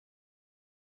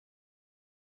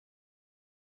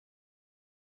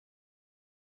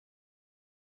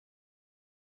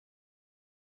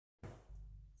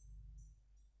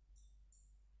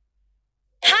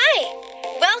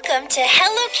Welcome to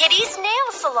Hello Kitty's nail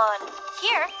salon.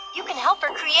 Here, you can help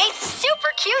her create super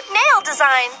cute nail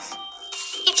designs.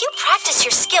 If you practice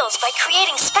your skills by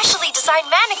creating specially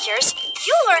designed manicures,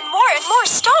 you'll earn more and more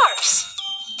stars.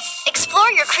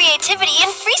 Explore your creativity in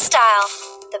freestyle.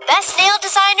 The best nail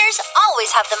designers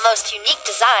always have the most unique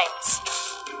designs.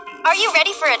 Are you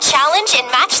ready for a challenge in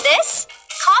Match This?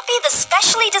 Copy the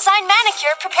specially designed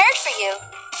manicure prepared for you.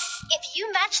 If you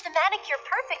match the manicure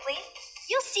perfectly,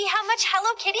 you'll see how much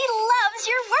Hello Kitty loves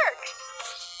your work.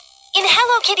 In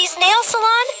Hello Kitty's nail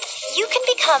salon, you can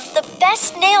become the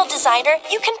best nail designer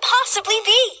you can possibly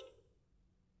be.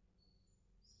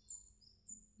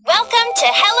 Welcome to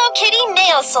Hello Kitty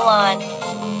Nail Salon.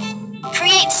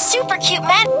 Create super cute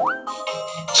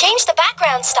Change the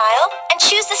background style and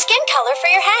choose the skin color for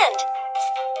your hand.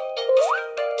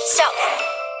 So,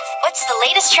 what's the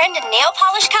latest trend in nail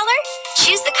polish color?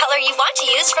 Choose the color you want to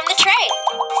use from the tray.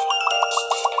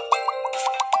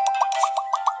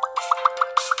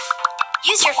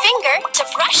 Use your finger to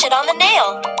brush it on the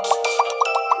nail.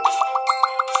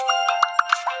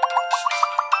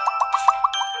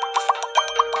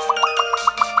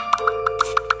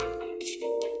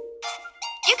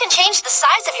 You can change the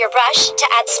size of your brush to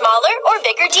add smaller or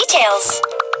bigger details.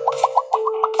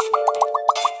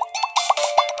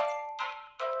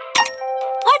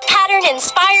 What pattern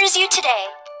inspires you today?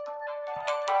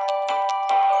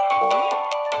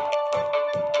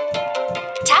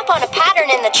 Tap on a pattern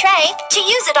in the tray to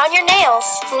use it on your nails.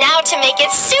 Now to make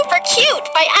it super cute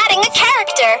by adding a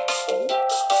character.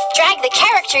 Drag the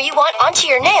character you want onto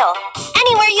your nail,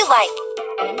 anywhere you like.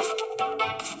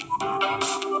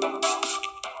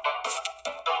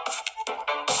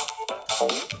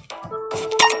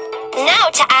 Now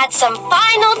to add some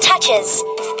final touches.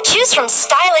 Choose from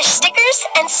stylish stickers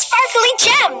and sparkly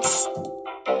gems.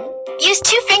 Use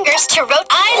 2 fingers to rotate.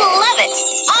 I love it!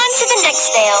 On to the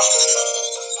next nail.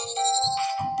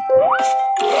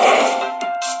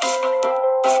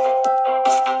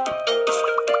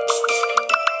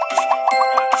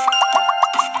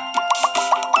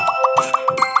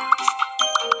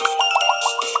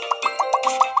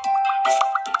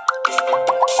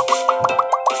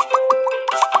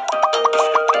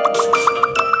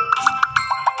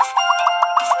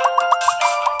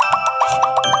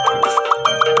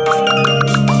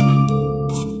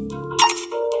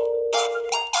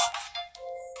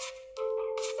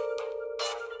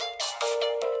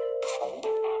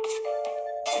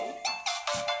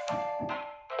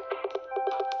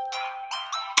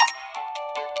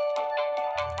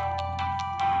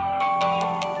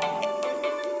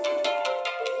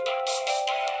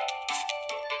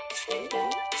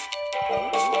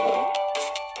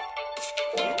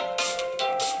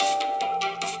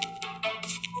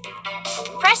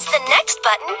 Press the next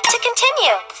button to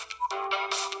continue.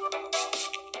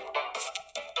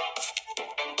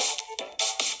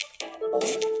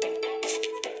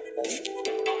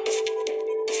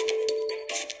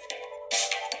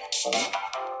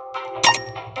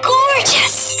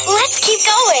 Gorgeous! Let's keep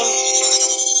going.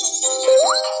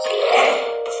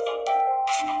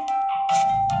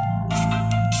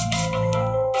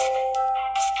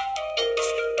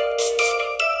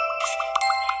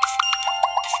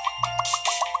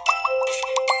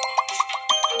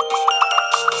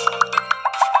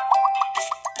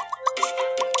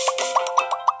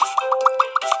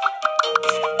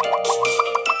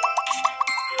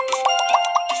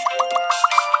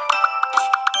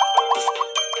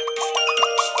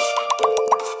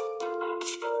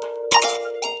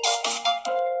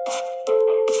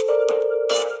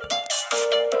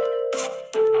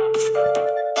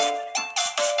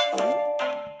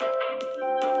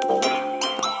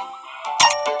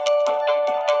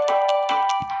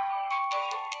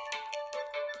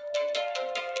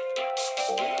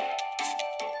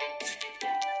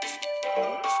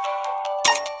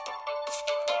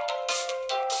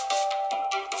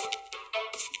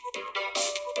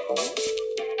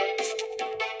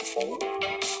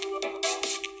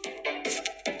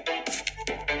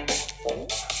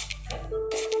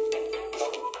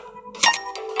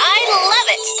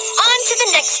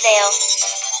 The next nail.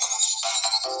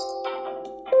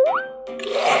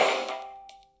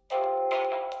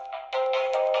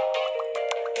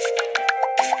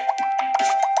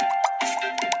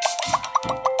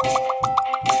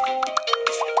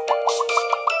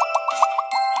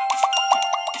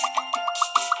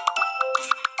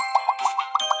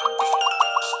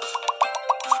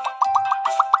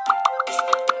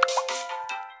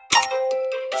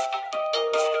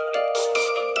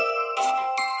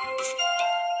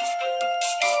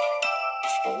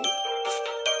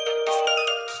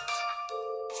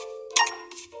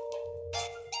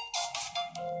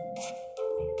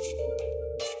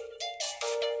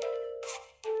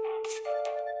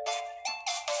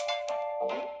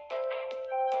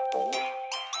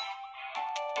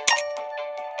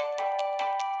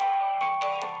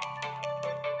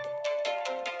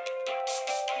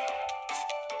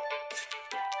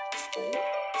 I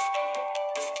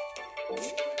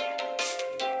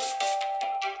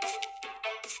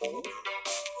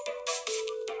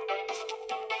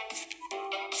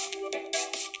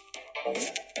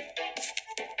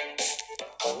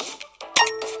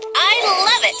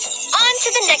love it! On to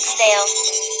the next nail.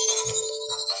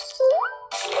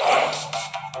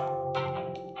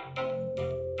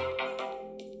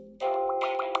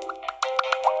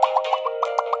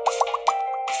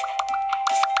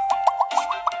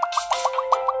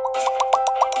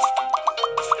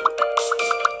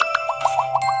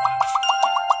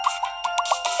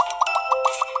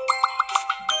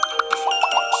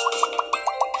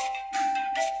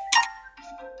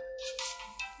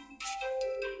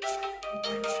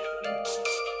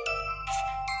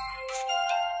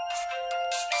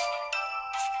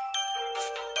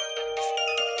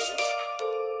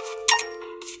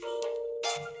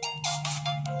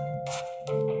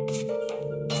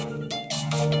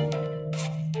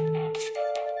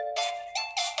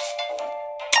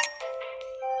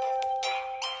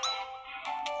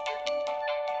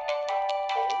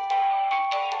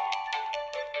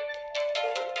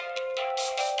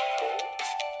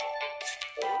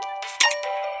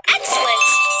 Excellent!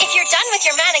 If you're done with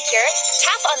your manicure,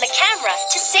 tap on the camera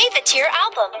to save it to your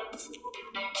album.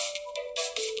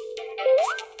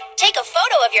 Take a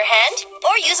photo of your hand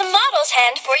or use a model's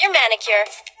hand for your manicure.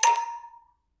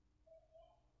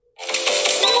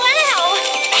 Wow!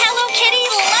 Hello Kitty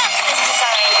loves this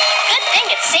design. Good thing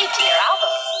it's saved to your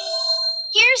album.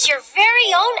 Here's your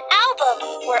very own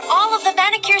album, where all of the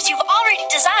manicures you've already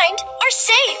designed are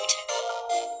saved.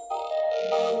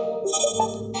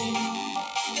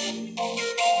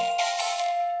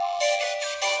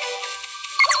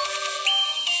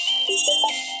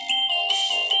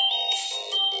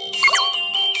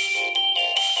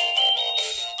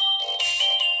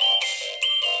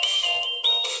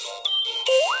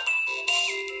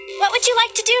 What would you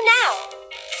like to do now?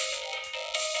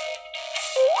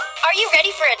 Are you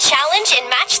ready for a challenge in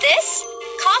Match This?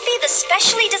 Copy the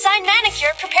specially designed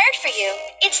manicure prepared for you.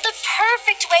 It's the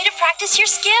perfect way to practice your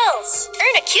skills.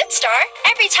 Earn a cute star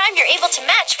every time you're able to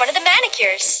match one of the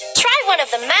manicures. Try one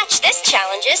of the Match This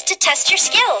challenges to test your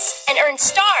skills and earn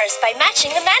stars by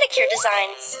matching the manicure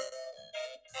designs.